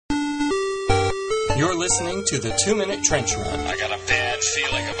You're listening to the 2-Minute Trench Run. I got a bad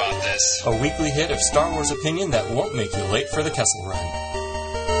feeling about this. A weekly hit of Star Wars opinion that won't make you late for the Kessel Run.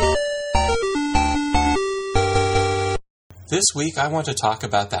 This week I want to talk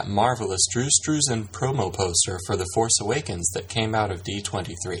about that marvelous Drew Struzan promo poster for The Force Awakens that came out of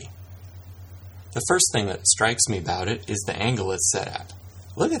D23. The first thing that strikes me about it is the angle it's set at.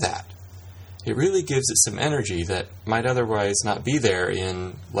 Look at that! It really gives it some energy that might otherwise not be there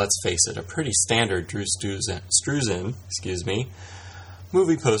in, let's face it, a pretty standard Drew Struzan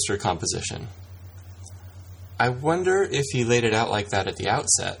movie poster composition. I wonder if he laid it out like that at the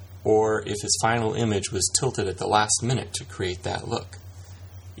outset, or if his final image was tilted at the last minute to create that look.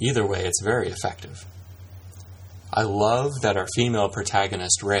 Either way, it's very effective. I love that our female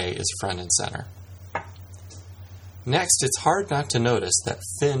protagonist, Rey, is front and center. Next, it's hard not to notice that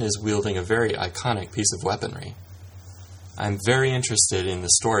Finn is wielding a very iconic piece of weaponry. I'm very interested in the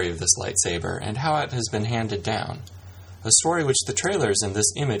story of this lightsaber and how it has been handed down, a story which the trailers in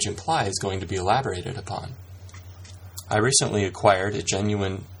this image imply is going to be elaborated upon. I recently acquired a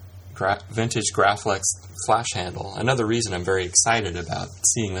genuine vintage Graflex flash handle, another reason I'm very excited about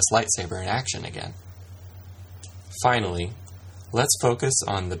seeing this lightsaber in action again. Finally, let's focus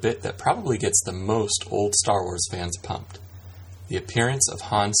on the bit that probably gets the most old Star Wars fans pumped, the appearance of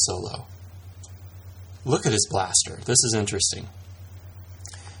Han Solo. Look at his blaster. This is interesting.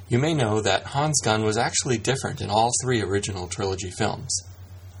 You may know that Han's gun was actually different in all 3 original trilogy films.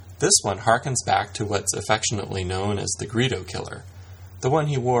 This one harkens back to what's affectionately known as the Greedo Killer, the one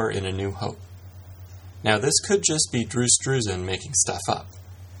he wore in A New Hope. Now, this could just be Drew Struzan making stuff up.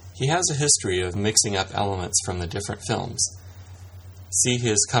 He has a history of mixing up elements from the different films. See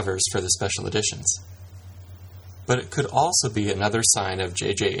his covers for the special editions. But it could also be another sign of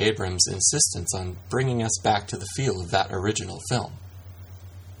J.J. Abrams' insistence on bringing us back to the feel of that original film.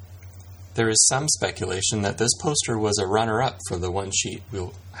 There is some speculation that this poster was a runner-up for the one sheet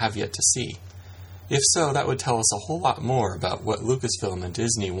we'll have yet to see. If so, that would tell us a whole lot more about what Lucasfilm and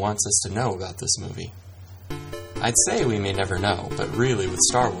Disney wants us to know about this movie. I'd say we may never know, but really with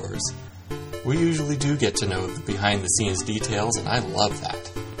Star Wars, we usually do get to know the behind-the-scenes details, and I love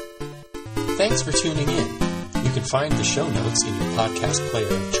that. Thanks for tuning in. You can find the show notes in your podcast player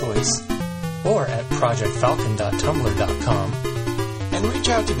of choice, or at projectfalcon.tumblr.com, and reach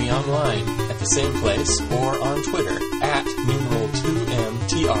out to me online at the same place or on Twitter at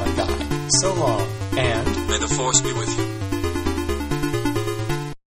 @2mtrguy. So long, and may the Force be with you.